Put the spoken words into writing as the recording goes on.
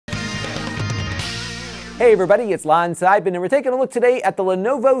Hey everybody, it's Lon.TV, and we're taking a look today at the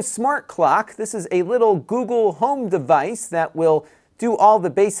Lenovo Smart Clock. This is a little Google Home device that will do all the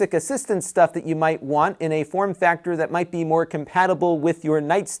basic assistant stuff that you might want in a form factor that might be more compatible with your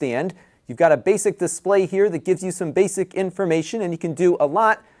nightstand. You've got a basic display here that gives you some basic information, and you can do a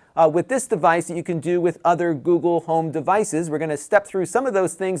lot with this device that you can do with other Google Home devices. We're going to step through some of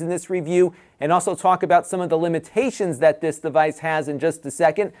those things in this review and also talk about some of the limitations that this device has in just a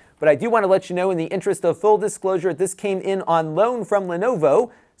second. But I do want to let you know, in the interest of full disclosure, this came in on loan from Lenovo.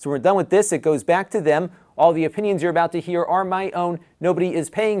 So when we're done with this, it goes back to them. All the opinions you're about to hear are my own. Nobody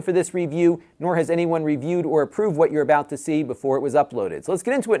is paying for this review, nor has anyone reviewed or approved what you're about to see before it was uploaded. So let's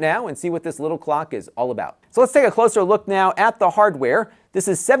get into it now and see what this little clock is all about. So let's take a closer look now at the hardware. This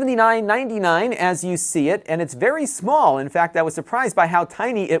is $79.99 as you see it, and it's very small. In fact, I was surprised by how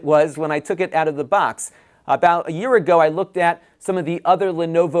tiny it was when I took it out of the box. About a year ago, I looked at some of the other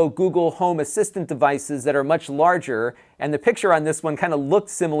Lenovo Google Home Assistant devices that are much larger, and the picture on this one kind of looked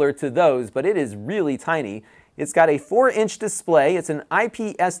similar to those, but it is really tiny. It's got a 4-inch display. It's an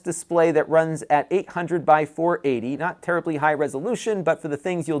IPS display that runs at 800 by 480. Not terribly high resolution, but for the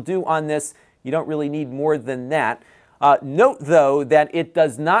things you'll do on this, you don't really need more than that. Note, though, that it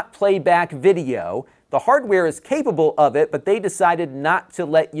does not play back video. The hardware is capable of it, but they decided not to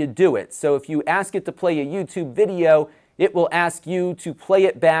let you do it. So if you ask it to play a YouTube video, it will ask you to play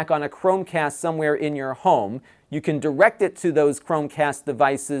it back on a Chromecast somewhere in your home. You can direct it to those Chromecast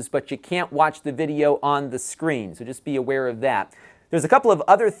devices, but you can't watch the video on the screen. So just be aware of that. There's a couple of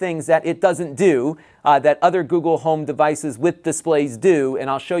other things that it doesn't do that other Google Home devices with displays do, and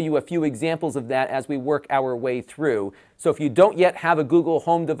I'll show you a few examples of that as we work our way through. So if you don't yet have a Google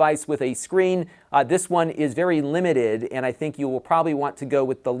Home device with a screen, this one is very limited, and I think you will probably want to go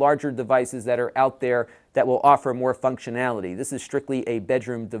with the larger devices that are out there that will offer more functionality. This is strictly a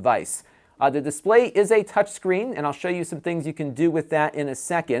bedroom device. The display is a touchscreen, and I'll show you some things you can do with that in a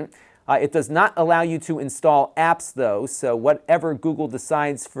second. It does not allow you to install apps, though, so whatever Google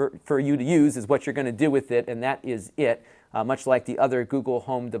decides for you to use is what you're going to do with it, and that is it, much like the other Google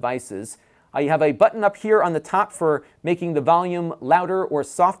Home devices. You have a button up here on the top for making the volume louder or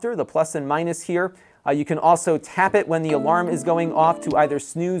softer, the plus and minus here. You can also tap it when the alarm is going off to either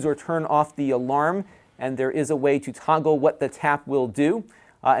snooze or turn off the alarm, and there is a way to toggle what the tap will do.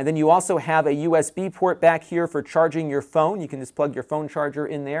 And then you also have a USB port back here for charging your phone. You can just plug your phone charger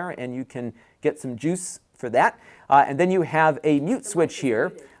in there and you can get some juice for that. And then you have a mute switch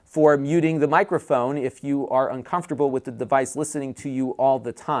here for muting the microphone if you are uncomfortable with the device listening to you all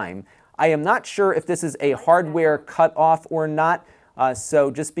the time. I am not sure if this is a hardware cutoff or not,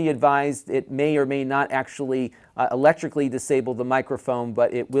 so just be advised it may or may not actually electrically disable the microphone,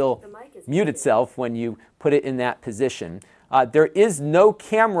 but it will mute itself when you put it in that position. There is no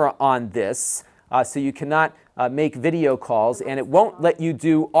camera on this, so you cannot make video calls, and it won't let you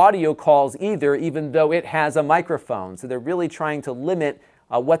do audio calls either, even though it has a microphone. So they're really trying to limit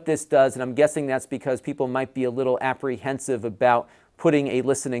what this does, and I'm guessing that's because people might be a little apprehensive about putting a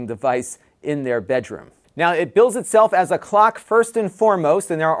listening device in their bedroom. Now, it bills itself as a clock first and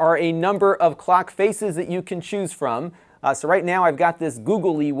foremost, and there are a number of clock faces that you can choose from. So right now I've got this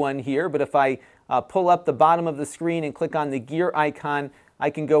googly one here, but if I pull up the bottom of the screen and click on the gear icon, I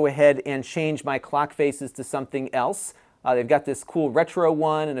can go ahead and change my clock faces to something else. They've got this cool retro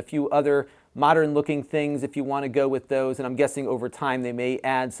one and a few other modern looking things if you want to go with those, and I'm guessing over time they may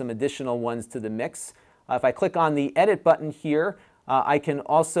add some additional ones to the mix. If I click on the edit button here, I can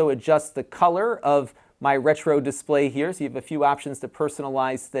also adjust the color of my retro display here, so you have a few options to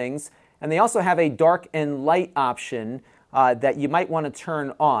personalize things. And they also have a dark and light option that you might want to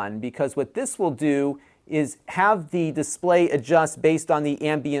turn on, because what this will do is have the display adjust based on the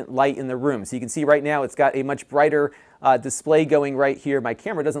ambient light in the room. So you can see right now it's got a much brighter display going right here. My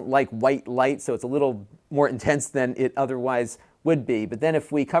camera doesn't like white light, so it's a little more intense than it otherwise would be. But then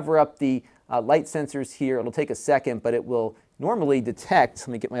if we cover up the light sensors here, it'll take a second, but it will normally detect, let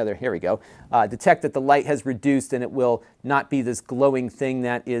me get my other, here we go, detect that the light has reduced, and it will not be this glowing thing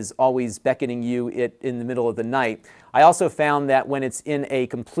that is always beckoning you in the middle of the night. I also found that when it's in a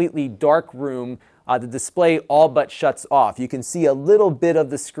completely dark room, the display all but shuts off. You can see a little bit of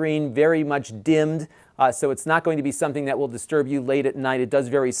the screen very much dimmed, so it's not going to be something that will disturb you late at night. It does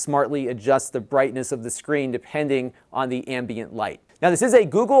very smartly adjust the brightness of the screen depending on the ambient light. Now, this is a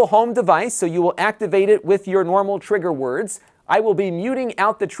Google Home device, so you will activate it with your normal trigger words. I will be muting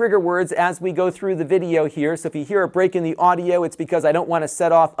out the trigger words as we go through the video here, so if you hear a break in the audio, it's because I don't want to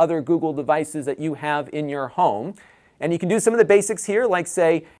set off other Google devices that you have in your home. And you can do some of the basics here, like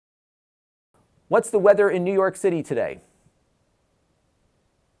say, what's the weather in New York City today?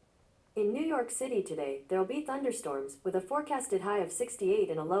 In New York City today, there'll be thunderstorms with a forecasted high of 68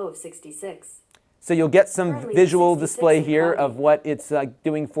 and a low of 66. So you'll get some Currently visual 66 display and here cloudy. of what it's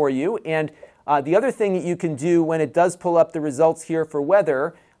doing for you. And the other thing that you can do when it does pull up the results here for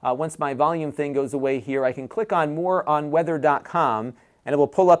weather, once my volume thing goes away here, I can click on more on weather.com and it will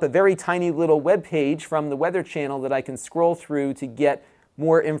pull up a very tiny little web page from the Weather Channel that I can scroll through to get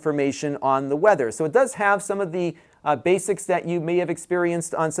more information on the weather. So it does have some of the basics that you may have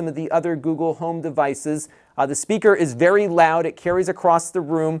experienced on some of the other Google Home devices. The speaker is very loud, it carries across the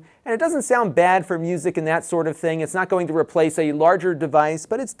room, and it doesn't sound bad for music and that sort of thing. It's not going to replace a larger device,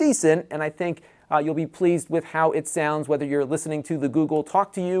 but it's decent, and I think you'll be pleased with how it sounds, whether you're listening to the Google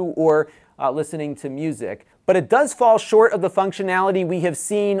Talk to You or listening to music. But it does fall short of the functionality we have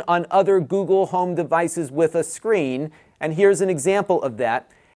seen on other Google Home devices with a screen, and here's an example of that.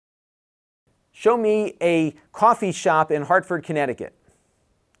 Show me a coffee shop in Hartford, Connecticut.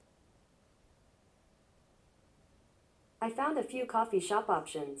 I found a few coffee shop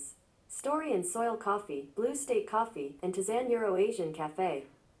options. Story and Soil Coffee, Blue State Coffee, and Tazan Euro-Asian Cafe.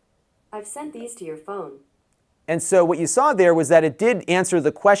 I've sent these to your phone. And so what you saw there was that it did answer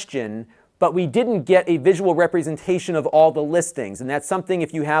the question, but we didn't get a visual representation of all the listings. And that's something,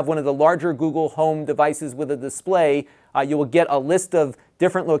 if you have one of the larger Google Home devices with a display, you will get a list of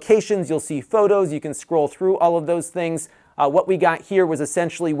different locations. You'll see photos. You can scroll through all of those things. What we got here was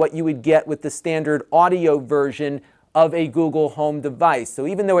essentially what you would get with the standard audio version of a Google Home device. So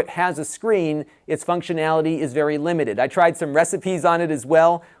even though it has a screen, its functionality is very limited. I tried some recipes on it as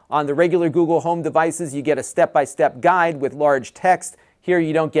well. On the regular Google Home devices, you get a step-by-step guide with large text. Here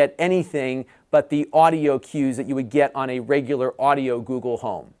you don't get anything but the audio cues that you would get on a regular audio Google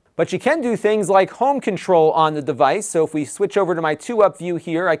Home. But you can do things like home control on the device. So if we switch over to my 2-up view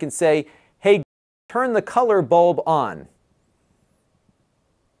here, I can say, hey, turn the color bulb on.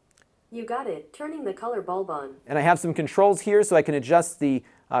 You got it, turning the color bulb on. And I have some controls here so I can adjust the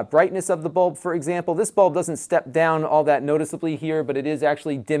brightness of the bulb, for example. This bulb doesn't step down all that noticeably here, but it is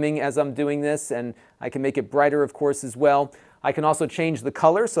actually dimming as I'm doing this, and I can make it brighter, of course, as well. I can also change the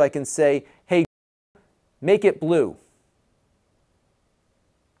color, so I can say, hey, make it blue.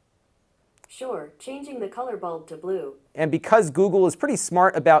 Sure, changing the color bulb to blue. And because Google is pretty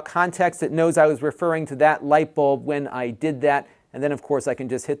smart about context, it knows I was referring to that light bulb when I did that. And then, of course, I can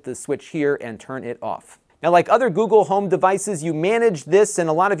just hit the switch here and turn it off. Now, like other Google Home devices, you manage this and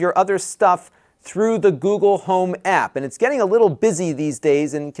a lot of your other stuff through the Google Home app. And it's getting a little busy these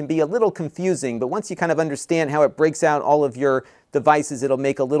days and can be a little confusing. But once you kind of understand how it breaks out all of your devices, it'll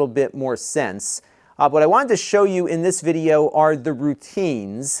make a little bit more sense. What I wanted to show you in this video are the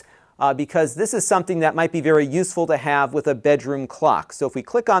routines, because this is something that might be very useful to have with a bedroom clock. So if we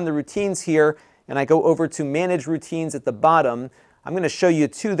click on the routines here, and I go over to Manage Routines at the bottom, I'm going to show you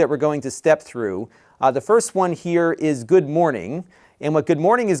 2 that we're going to step through. The first one here is Good Morning. And what Good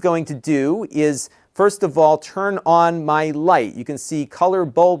Morning is going to do is, first of all, turn on my light. You can see color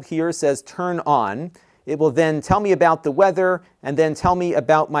bulb here says turn on. It will then tell me about the weather and then tell me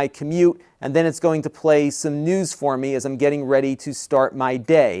about my commute. And then it's going to play some news for me as I'm getting ready to start my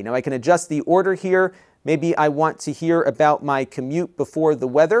day. Now I can adjust the order here. Maybe I want to hear about my commute before the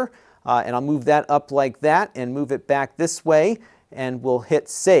weather. And I'll move that up like that and move it back this way, and we'll hit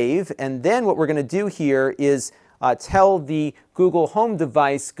save. And then what we're going to do here is tell the Google Home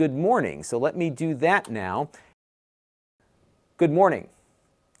device good morning. So let me do that now. Good morning.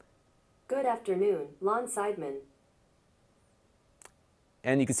 Good afternoon, Lon Seidman.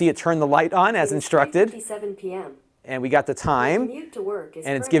 And you can see it turn the light on as instructed. 3:57 p.m. And we got the time. Commute to work is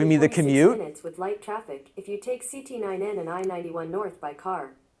and it's giving me the commute. Minutes with light traffic if you take CT9N and I-91 north by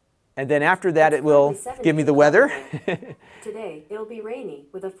car. And then after that, it will give me the weather. Today, it'll be rainy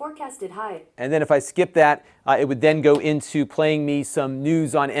with a forecasted high. And then if I skip that, it would then go into playing me some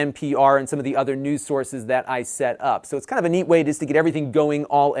news on NPR and some of the other news sources that I set up. So it's kind of a neat way just to get everything going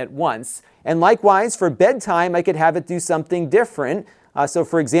all at once. And likewise, for bedtime, I could have it do something different. So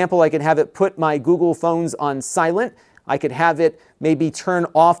for example, I could have it put my Google phones on silent. I could have it maybe turn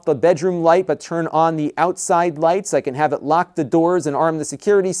off the bedroom light but turn on the outside lights. I can have it lock the doors and arm the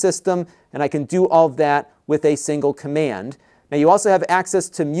security system, and I can do all of that with a single command. Now you also have access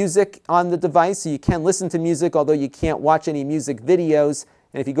to music on the device, so you can listen to music, although you can't watch any music videos.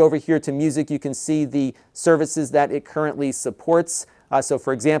 And if you go over here to music, you can see the services that it currently supports. So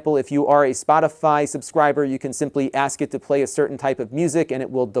for example, if you are a Spotify subscriber, you can simply ask it to play a certain type of music, and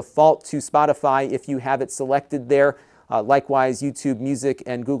it will default to Spotify if you have it selected there. Likewise, YouTube Music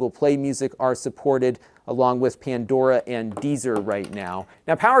and Google Play Music are supported, along with Pandora and Deezer right now.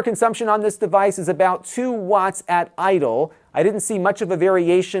 Now, power consumption on this device is about 2 watts at idle. I didn't see much of a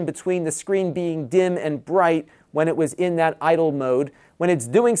variation between the screen being dim and bright when it was in that idle mode. When it's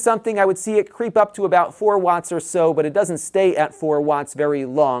doing something, I would see it creep up to about 4 watts or so, but it doesn't stay at 4 watts very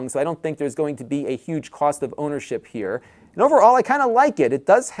long, so I don't think there's going to be a huge cost of ownership here. And overall, I kind of like it. It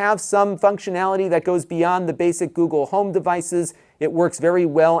does have some functionality that goes beyond the basic Google Home devices. It works very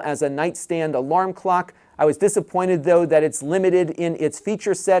well as a nightstand alarm clock. I was disappointed, though, that it's limited in its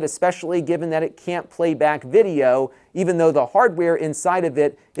feature set, especially given that it can't play back video, even though the hardware inside of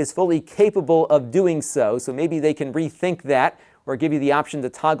it is fully capable of doing so. So maybe they can rethink that or give you the option to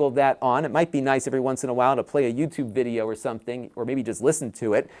toggle that on. It might be nice every once in a while to play a YouTube video or something, or maybe just listen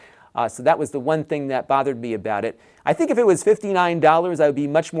to it. So that was the one thing that bothered me about it. I think if it was $59, I would be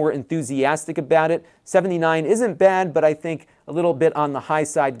much more enthusiastic about it. $79 isn't bad, but I think a little bit on the high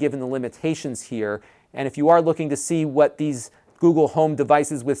side given the limitations here. And if you are looking to see what these Google Home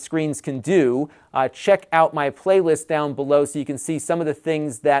devices with screens can do, check out my playlist down below so you can see some of the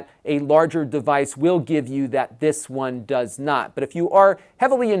things that a larger device will give you that this one does not. But if you are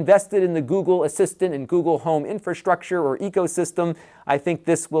heavily invested in the Google Assistant and Google Home infrastructure or ecosystem, I think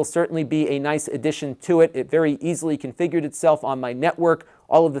this will certainly be a nice addition to it. It very easily configured itself on my network.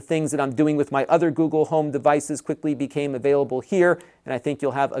 All of the things that I'm doing with my other Google Home devices quickly became available here, and I think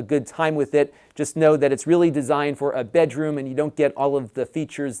you'll have a good time with it. Just know that it's really designed for a bedroom, and you don't get all of the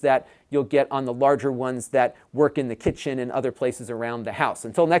features that you'll get on the larger ones that work in the kitchen and other places around the house.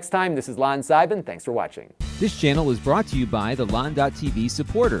 Until next time, this is Lon.TV. Thanks for watching. This channel is brought to you by the Lon.TV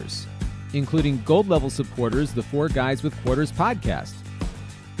supporters, including gold-level supporters, the 4 Guys with Quarters podcast,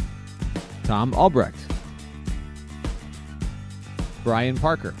 Tom Albrecht, Brian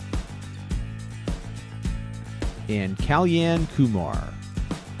Parker, and Kalyan Kumar.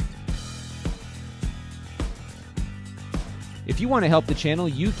 If you want to help the channel,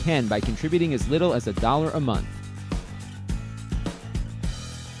 you can by contributing as little as $1 a month.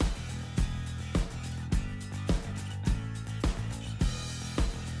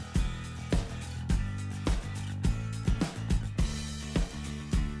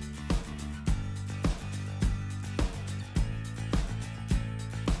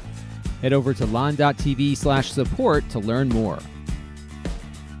 Head over to Lon.TV/support to learn more.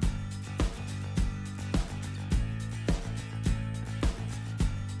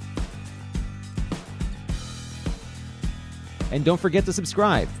 And don't forget to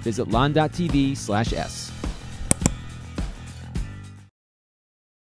subscribe. Visit Lon.TV/s.